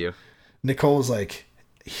up to you. Nicole's like,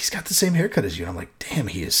 he's got the same haircut as you, and I'm like, damn,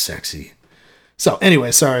 he is sexy. So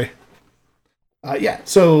anyway, sorry. Yeah.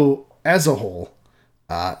 So as a whole,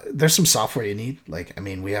 there's some software you need. Like, I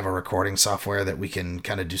mean, we have a recording software that we can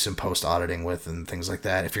kind of do some post auditing with and things like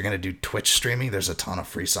that. If you're going to do Twitch streaming, there's a ton of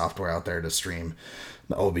free software out there to stream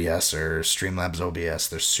the OBS or Streamlabs OBS.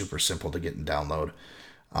 They're super simple to get and download.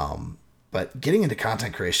 But getting into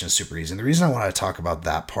content creation is super easy. And the reason I want to talk about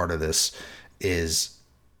that part of this is,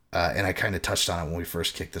 and I kind of touched on it when we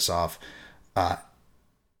first kicked this off,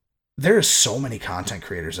 there are so many content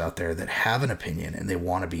creators out there that have an opinion and they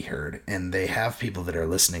want to be heard, and they have people that are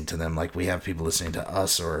listening to them, like we have people listening to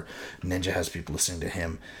us, or Ninja has people listening to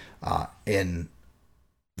him, and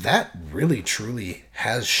that really truly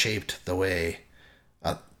has shaped the way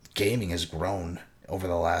gaming has grown over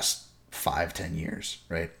the last 5-10 years,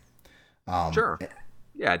 right? Sure.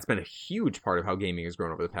 Yeah, it's been a huge part of how gaming has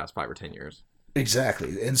grown over the past 5 or 10 years.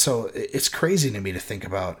 Exactly. And so it's crazy to me to think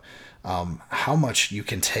about how much you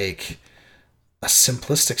can take a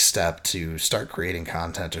simplistic step to start creating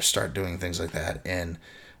content or start doing things like that. And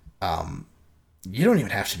you don't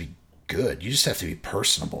even have to be good. You just have to be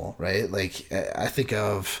personable, right? Like I think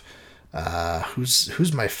of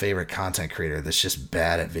who's my favorite content creator that's just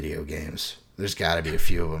bad at video games. There's got to be a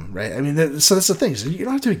few of them, right? I mean, so that's the thing. So you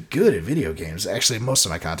don't have to be good at video games. Actually, most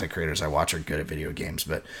of my content creators I watch are good at video games,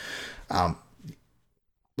 but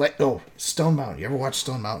Stone Mountain. You ever watch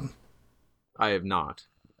Stone Mountain? I have not.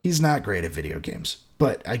 He's not great at video games,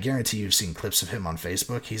 but I guarantee you've seen clips of him on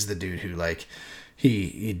Facebook. He's the dude who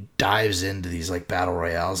he dives into these like battle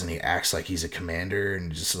royales and he acts like he's a commander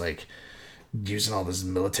and just like using all these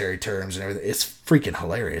military terms and everything. It's freaking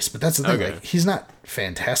hilarious. But that's the thing. Okay. Like, he's not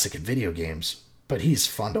fantastic at video games, but he's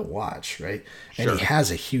fun to watch, right? And Sure. he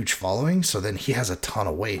has a huge following, so then he has a ton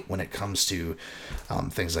of weight when it comes to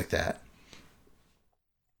things like that.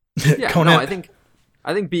 Yeah, Conan, no,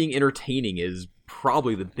 I think being entertaining is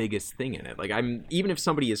probably the biggest thing in it. Like, even if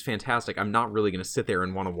somebody is fantastic, I'm not really going to sit there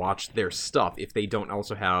and want to watch their stuff if they don't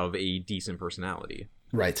also have a decent personality.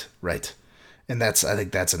 right. And I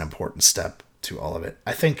think that's an important step to all of it.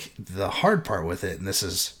 I think the hard part with it, and this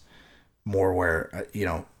is more where,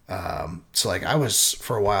 so like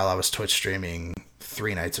for a while, I was Twitch streaming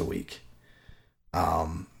 3 nights a week.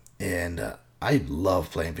 And I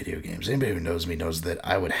love playing video games. Anybody who knows me knows that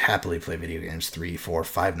I would happily play video games 3, 4,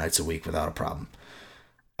 5 nights a week without a problem.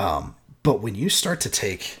 But when you start to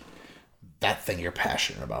take that thing you're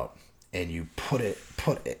passionate about and you put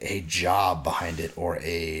a job behind it, or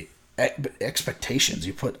expectations,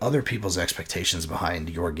 you put other people's expectations behind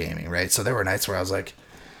your gaming, right? So there were nights where I was like,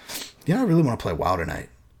 I really want to play WoW tonight,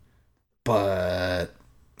 but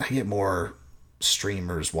I get more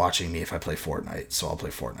streamers watching me if I play Fortnite, so I'll play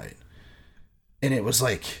Fortnite. And it was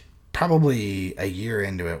like probably a year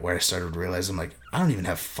into it where I started realizing, like, I don't even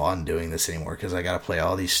have fun doing this anymore because I got to play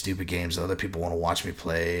all these stupid games that other people want to watch me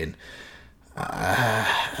play, and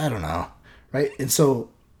I don't know, right? And so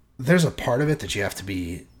there's a part of it that you have to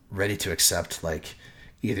be ready to accept. Like,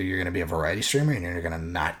 either you're going to be a variety streamer and you're going to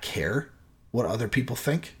not care what other people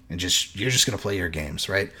think, and you're just going to play your games,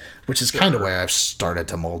 right? Which is kind of where I've started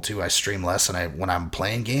to mold to. I stream less, and when I'm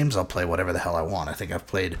playing games, I'll play whatever the hell I want. I think I've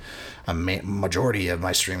played a majority of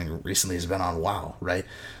my streaming recently has been on WoW, right?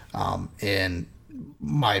 And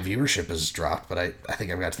my viewership has dropped, but I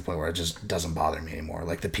think I've got to the point where it just doesn't bother me anymore.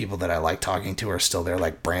 Like, the people that I like talking to are still there,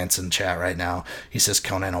 like Branson chat right now. He says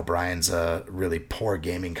Conan O'Brien's a really poor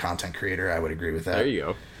gaming content creator. I would agree with that.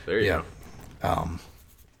 There you go.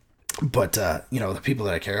 But, the people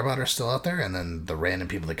that I care about are still out there, and then the random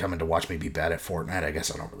people that come in to watch me be bad at Fortnite, I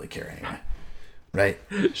guess I don't really care anyway. Right?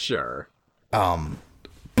 Sure.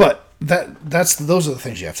 But those are the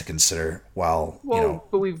things you have to consider while,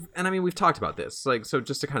 But we've talked about this. Like, so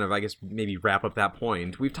just to kind of, I guess, maybe wrap up that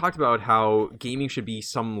point, we've talked about how gaming should be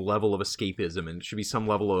some level of escapism, and it should be some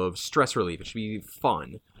level of stress relief. It should be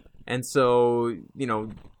fun. And so,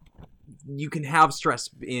 you can have stress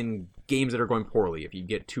in games that are going poorly if you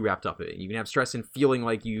get too wrapped up in it. You can have stress in feeling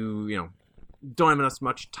like you don't have as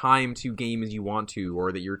much time to game as you want to,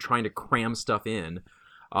 or that you're trying to cram stuff in.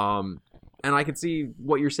 And I can see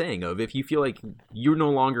what you're saying of if you feel like you no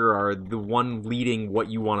longer are the one leading what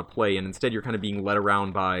you want to play, and instead you're kind of being led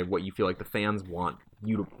around by what you feel like the fans want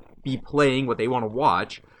you to be playing, what they want to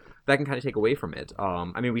watch, that can kind of take away from it.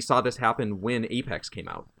 We saw this happen when Apex came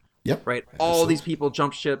out. Yep. Right? All these people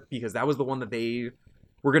jumped ship because that was the one that they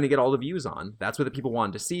were going to get all the views on. That's what the people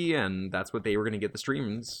wanted to see, and that's what they were going to get the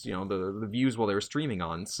streams, the views while they were streaming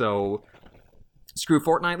on. So screw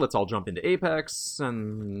Fortnite, let's all jump into Apex,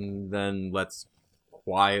 and then let's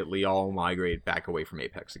quietly all migrate back away from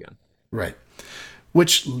Apex again. Right.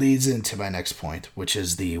 Which leads into my next point, which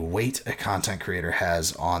is the weight a content creator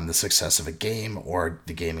has on the success of a game or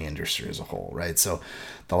the gaming industry as a whole, right? So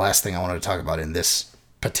the last thing I wanted to talk about in this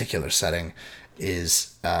particular setting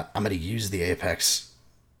is I'm going to use the Apex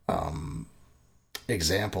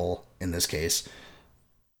example in this case.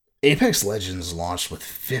 Apex Legends launched with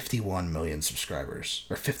 51 million subscribers,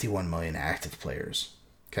 or 51 million active players.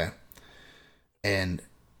 Okay. And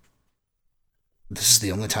this is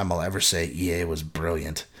the only time I'll ever say EA was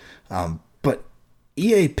brilliant. But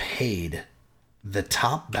EA paid the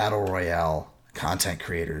top battle royale content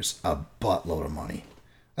creators a buttload of money.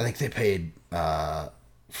 I think they paid,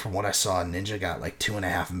 from what I saw, Ninja got like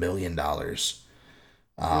 $2.5 million.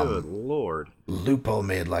 Good Lord. Lupo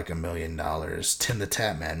made like $1 million. Tim the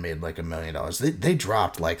Tatman made like $1 million. They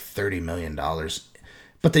dropped like $30 million,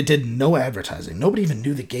 but they did no advertising. Nobody even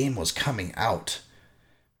knew the game was coming out,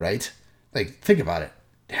 right? Like, think about it.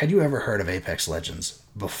 Had you ever heard of Apex Legends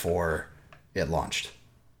before it launched?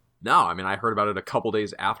 No, I mean, I heard about it a couple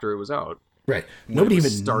days after it was out. Right. Nobody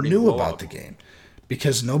even knew about up. the game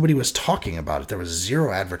because nobody was talking about it. There was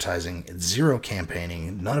zero advertising, zero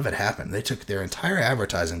campaigning. None of it happened. They took their entire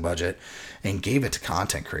advertising budget and gave it to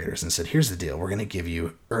content creators and said, here's the deal. We're going to give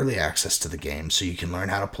you early access to the game so you can learn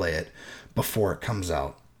how to play it before it comes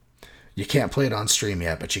out. You can't play it on stream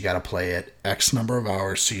yet, but you got to play it X number of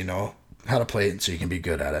hours so you know how to play it so you can be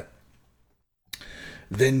good at it.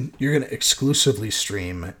 Then you're going to exclusively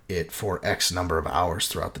stream it for X number of hours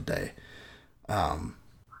throughout the day. And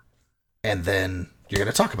then you're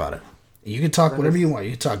going to talk about it. You can talk whatever you want.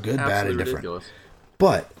 You can talk good, bad, and different. Ridiculous.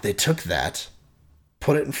 But they took that,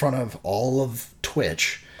 put it in front of all of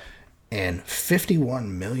Twitch, and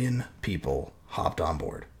 51 million people hopped on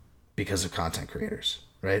board because of content creators,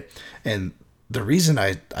 right? And the reason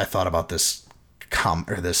I thought about this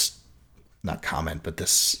this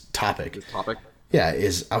topic. Yeah,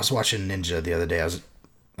 is I was watching Ninja the other day. I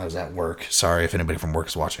was at work. Sorry if anybody from work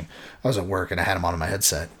is watching. I was at work and I had him on my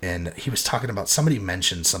headset, and he was talking about, somebody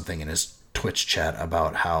mentioned something in his Twitch chat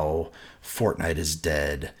about how Fortnite is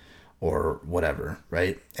dead or whatever,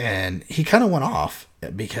 right? And he kind of went off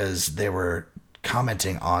because they were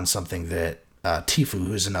commenting on something that Tfue,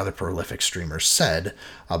 who's another prolific streamer, said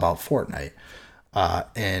about Fortnite.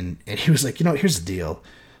 And he was like, here's the deal.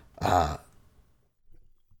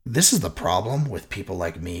 This is the problem with people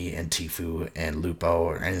like me and Tfue and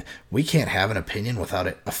Lupo. And we can't have an opinion without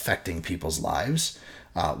it affecting people's lives,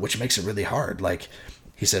 which makes it really hard. Like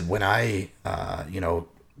he said, when I,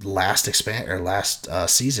 last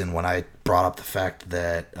season, when I brought up the fact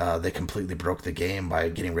that they completely broke the game by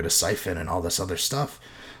getting rid of Siphon and all this other stuff,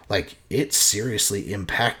 like it seriously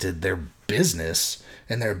impacted their business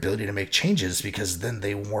and their ability to make changes, because then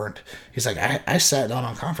they weren't. He's like, I sat down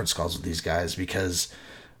on conference calls with these guys because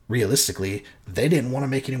realistically, they didn't want to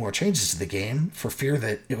make any more changes to the game for fear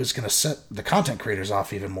that it was going to set the content creators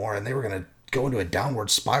off even more, and they were going to go into a downward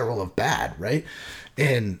spiral of bad, right?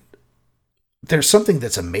 And there's something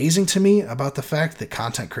that's amazing to me about the fact that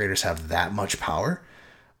content creators have that much power.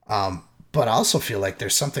 But I also feel like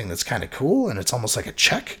there's something that's kind of cool, and it's almost like a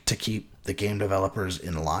check to keep the game developers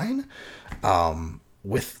in line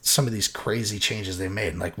with some of these crazy changes they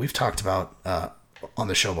made. Like we've talked about on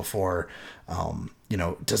the show before,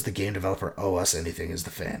 does the game developer owe us anything as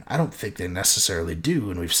the fan? I don't think they necessarily do,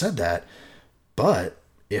 and we've said that. But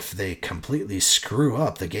if they completely screw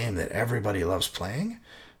up the game that everybody loves playing,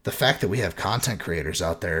 the fact that we have content creators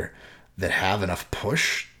out there that have enough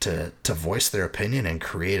push to voice their opinion and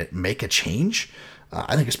make a change,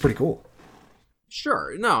 I think it's pretty cool.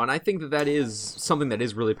 Sure. No, and I think that is something that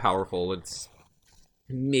is really powerful. It's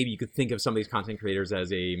maybe you could think of some of these content creators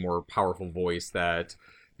as a more powerful voice that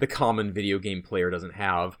the common video game player doesn't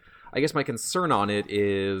have. I guess my concern on it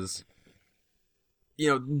is,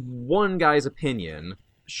 one guy's opinion,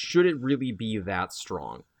 should it really be that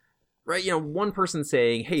strong? Right? One person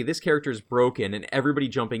saying, hey, this character is broken, and everybody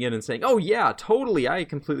jumping in and saying, oh yeah, totally, I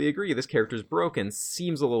completely agree, this character is broken,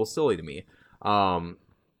 seems a little silly to me.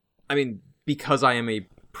 Because I am a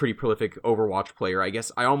pretty prolific Overwatch player, I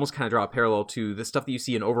guess I almost kind of draw a parallel to the stuff that you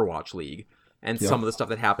see in Overwatch League, and some of the stuff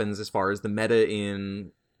that happens as far as the meta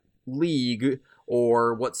in League,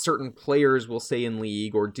 or what certain players will say in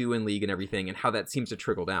League or do in League and everything, and how that seems to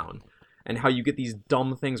trickle down. And how you get these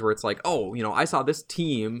dumb things where it's like, oh, I saw this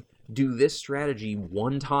team do this strategy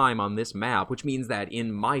one time on this map, which means that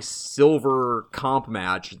in my silver comp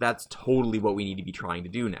match, that's totally what we need to be trying to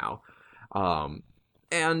do now.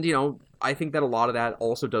 I think that a lot of that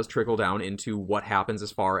also does trickle down into what happens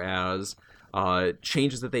as far as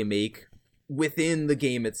changes that they make within the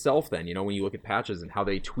game itself then. When you look at patches and how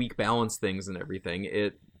they tweak balance things and everything,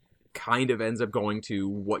 it kind of ends up going to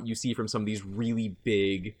what you see from some of these really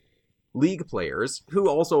big League players who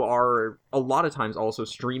also are a lot of times also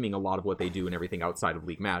streaming a lot of what they do and everything outside of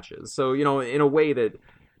League matches. So, in a way that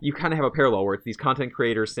you kind of have a parallel where it's these content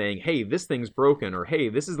creators saying, hey, this thing's broken, or hey,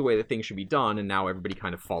 this is the way that things should be done, and now everybody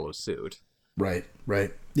kind of follows suit. Right.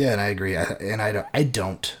 Yeah, and I agree. I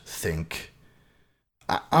don't think...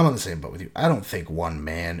 I'm on the same boat with you. I don't think one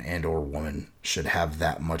man and or woman should have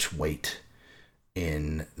that much weight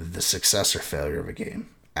in the success or failure of a game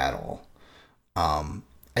at all.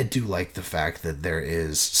 I do like the fact that there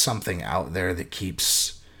is something out there that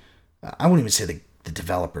keeps. I wouldn't even say the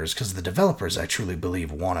developers, because the developers, I truly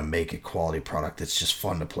believe, want to make a quality product that's just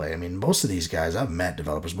fun to play. I mean, most of these guys, I've met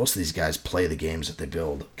developers, most of these guys play the games that they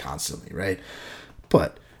build constantly, right?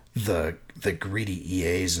 But the greedy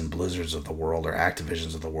EAs and Blizzards of the world, or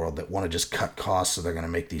Activisions of the world, that want to just cut costs, so they're going to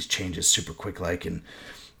make these changes super quick, like, and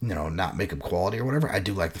not make them quality or whatever. I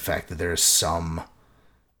do like the fact that there's some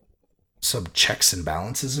checks and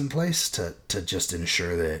balances in place to just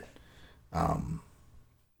ensure that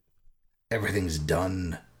everything's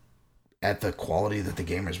done at the quality that the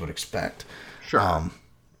gamers would expect. Sure.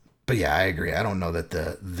 But yeah, I agree. I don't know that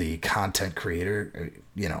the content creator,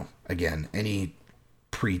 again, any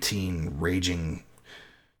preteen raging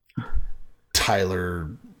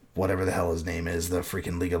Tyler, whatever the hell his name is, the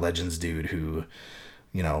freaking League of Legends dude who,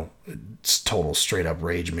 it's total straight up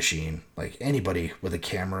rage machine. Like, anybody with a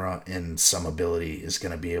camera and some ability is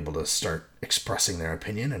going to be able to start expressing their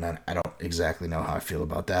opinion, and I don't exactly know how I feel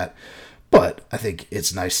about that. But I think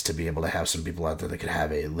it's nice to be able to have some people out there that could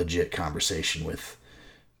have a legit conversation with,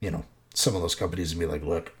 some of those companies and be like,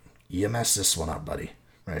 look, you messed this one up, buddy.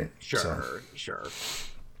 Right? Sure.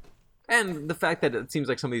 And the fact that it seems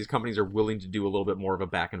like some of these companies are willing to do a little bit more of a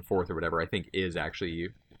back and forth or whatever, I think is actually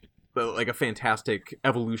like a fantastic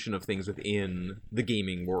evolution of things within the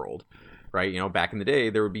gaming world, right? Back in the day,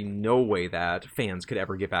 there would be no way that fans could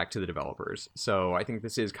ever get back to the developers. So I think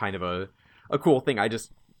this is kind of a cool thing.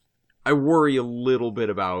 I worry a little bit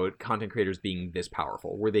about content creators being this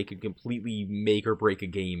powerful, where they could completely make or break a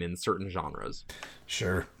game in certain genres.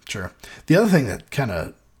 Sure. The other thing that kind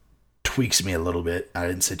of tweaks me a little bit, I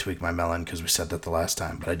didn't say tweak my melon because we said that the last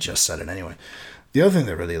time, but I just said it anyway. The other thing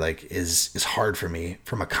that really is hard for me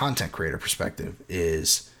from a content creator perspective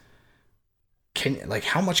is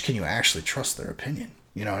how much can you actually trust their opinion?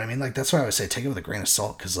 You know what I mean? Like, that's why I would say take it with a grain of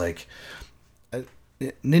salt, because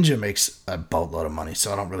Ninja makes a boatload of money,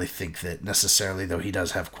 so I don't really think that necessarily, though he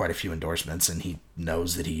does have quite a few endorsements and he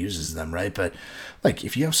knows that he uses them, right? But like,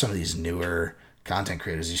 if you have some of these newer content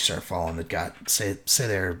creators you start following that got say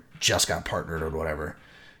they're just got partnered or whatever,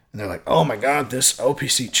 and they're like, oh my god, this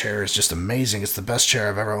OPC chair is just amazing, it's the best chair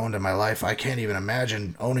I've ever owned in my life, I can't even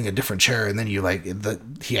imagine owning a different chair. And then he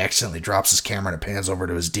accidentally drops his camera and it pans over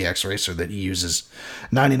to his DX Racer that he uses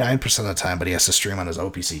 99% of the time, but he has to stream on his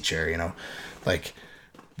OPC chair. Like,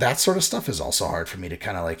 that sort of stuff is also hard for me to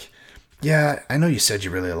kind of like, yeah, I know you said you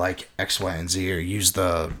really like X, Y, and Z, or use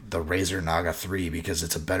the Razer Naga 3 because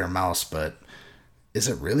it's a better mouse, but is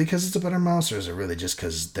it really because it's a better mouse, or is it really just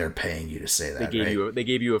because they're paying you to say that? They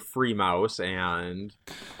gave you a free mouse and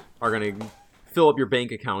are going to fill up your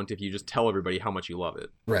bank account if you just tell everybody how much you love it.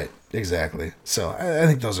 Right, exactly. So I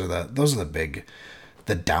think those are the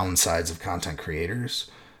downsides of content creators.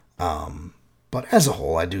 But as a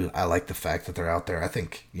whole, I like the fact that they're out there. I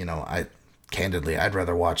think, I'd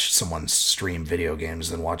rather watch someone stream video games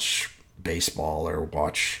than watch baseball or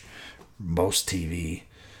watch most TV.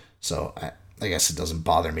 So I guess it doesn't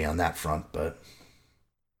bother me on that front, but.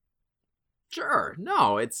 Sure.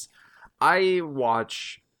 No, I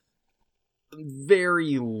watch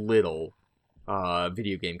very little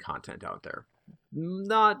video game content out there.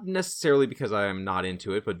 Not necessarily because I am not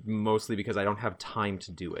into it, but mostly because I don't have time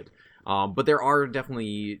to do it. But there are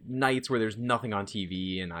definitely nights where there's nothing on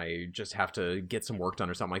TV and I just have to get some work done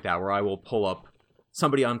or something like that, where I will pull up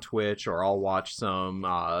somebody on Twitch, or I'll watch some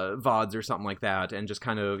VODs or something like that, and just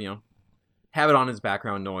kind of, have it on as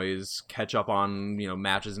background noise, catch up on,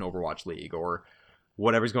 matches in Overwatch League, or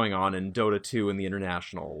whatever's going on in Dota 2 in the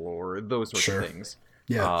International, or those sorts of things.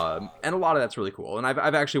 Yeah. And a lot of that's really cool. And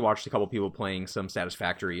I've actually watched a couple people playing some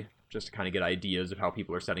Satisfactory just to kind of get ideas of how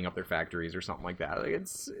people are setting up their factories or something like that.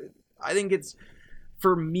 I think it's,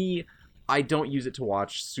 for me, I don't use it to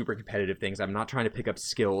watch super competitive things. I'm not trying to pick up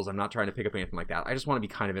skills. I'm not trying to pick up anything like that. I just want to be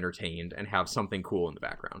kind of entertained and have something cool in the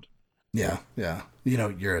background. Yeah.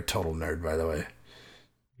 You're a total nerd, by the way.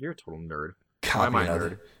 You're a total nerd.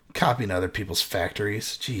 Copying other people's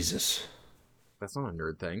factories. Jesus. That's not a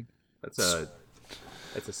nerd thing. That's a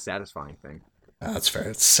satisfying thing. That's fair.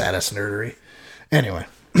 It's saddest nerdery. Anyway.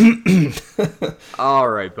 All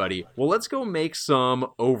right, buddy. Well, let's go make some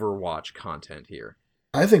Overwatch content here.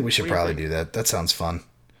 I think we should probably do that. That sounds fun.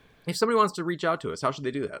 If somebody wants to reach out to us, how should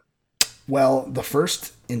they do that? Well, the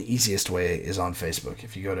first and easiest way is on Facebook.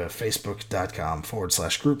 If you go to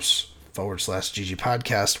facebook.com/groups/GG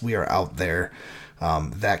podcast, we are out there.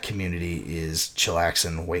 That community is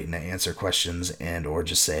chillaxing, waiting to answer questions and or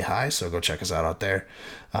just say hi. So go check us out there.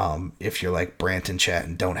 If you're like Brant and Chat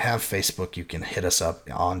and don't have Facebook, you can hit us up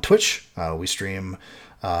on Twitch. We stream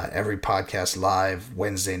every podcast live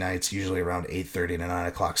Wednesday nights, usually around 8:30 to 9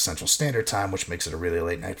 o'clock Central Standard Time, which makes it a really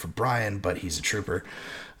late night for Brian, but he's a trooper.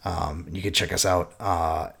 You can check us out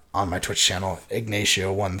on my Twitch channel,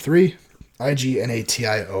 Ignacio13,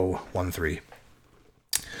 IGNATIO13.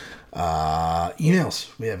 Emails.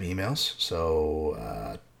 We have emails.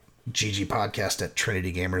 So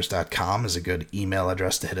ggpodcast@trinitygamers.com is a good email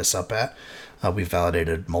address to hit us up at. We've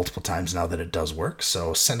validated multiple times now that it does work.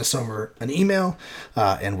 So send us over an email,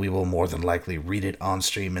 and we will more than likely read it on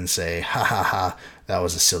stream and say, ha ha ha, that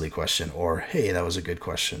was a silly question, or hey, that was a good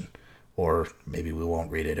question. Or maybe we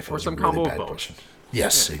won't read it if it was a really bad question.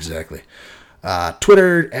 Yes, exactly.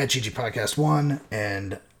 Twitter @ggpodcast1.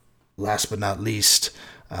 And last but not least,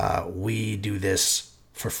 we do this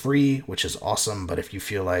for free, which is awesome. But if you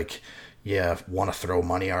feel like you want to throw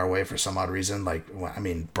money our way for some odd reason,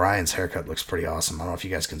 Brian's haircut looks pretty awesome. I don't know if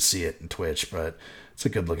you guys can see it in Twitch, but it's a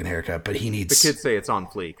good looking haircut. But he needs... The kids say it's on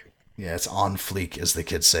fleek. Yeah, it's on fleek, as the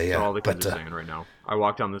kids say. Yeah, all the kids are saying right now. I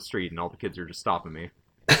walk down the street and all the kids are just stopping me.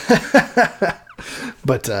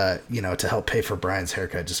 But, to help pay for Brian's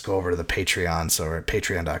haircut, just go over to the Patreon. So we're at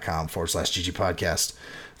patreon.com/GG Podcast.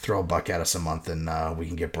 Throw $1 at us a month, and we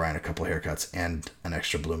can get Brian a couple haircuts and an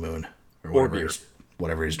extra Blue Moon. Or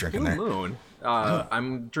whatever he's drinking Blue there. Moon?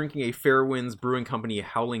 I'm drinking a Fairwinds Brewing Company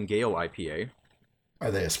Howling Gale IPA. Are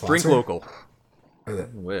they a sponsor? Drink local. I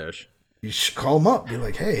wish. You should call them up. Be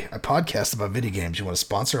like, hey, I podcast about video games. You want to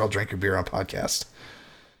sponsor? I'll drink your beer on podcast.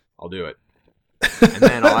 I'll do it. And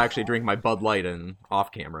then I'll actually drink my Bud Light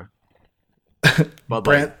off camera. Bud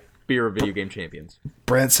Light, beer of video game champions.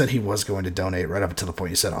 Brant said he was going to donate right up until the point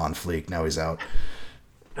you said on fleek. Now he's out.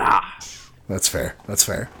 That's fair.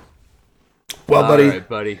 Well, buddy. All right,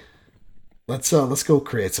 buddy. Let's go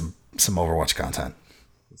create some Overwatch content.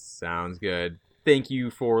 Sounds good. Thank you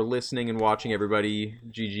for listening and watching, everybody.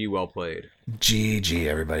 GG, well played. GG,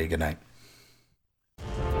 everybody. Good night.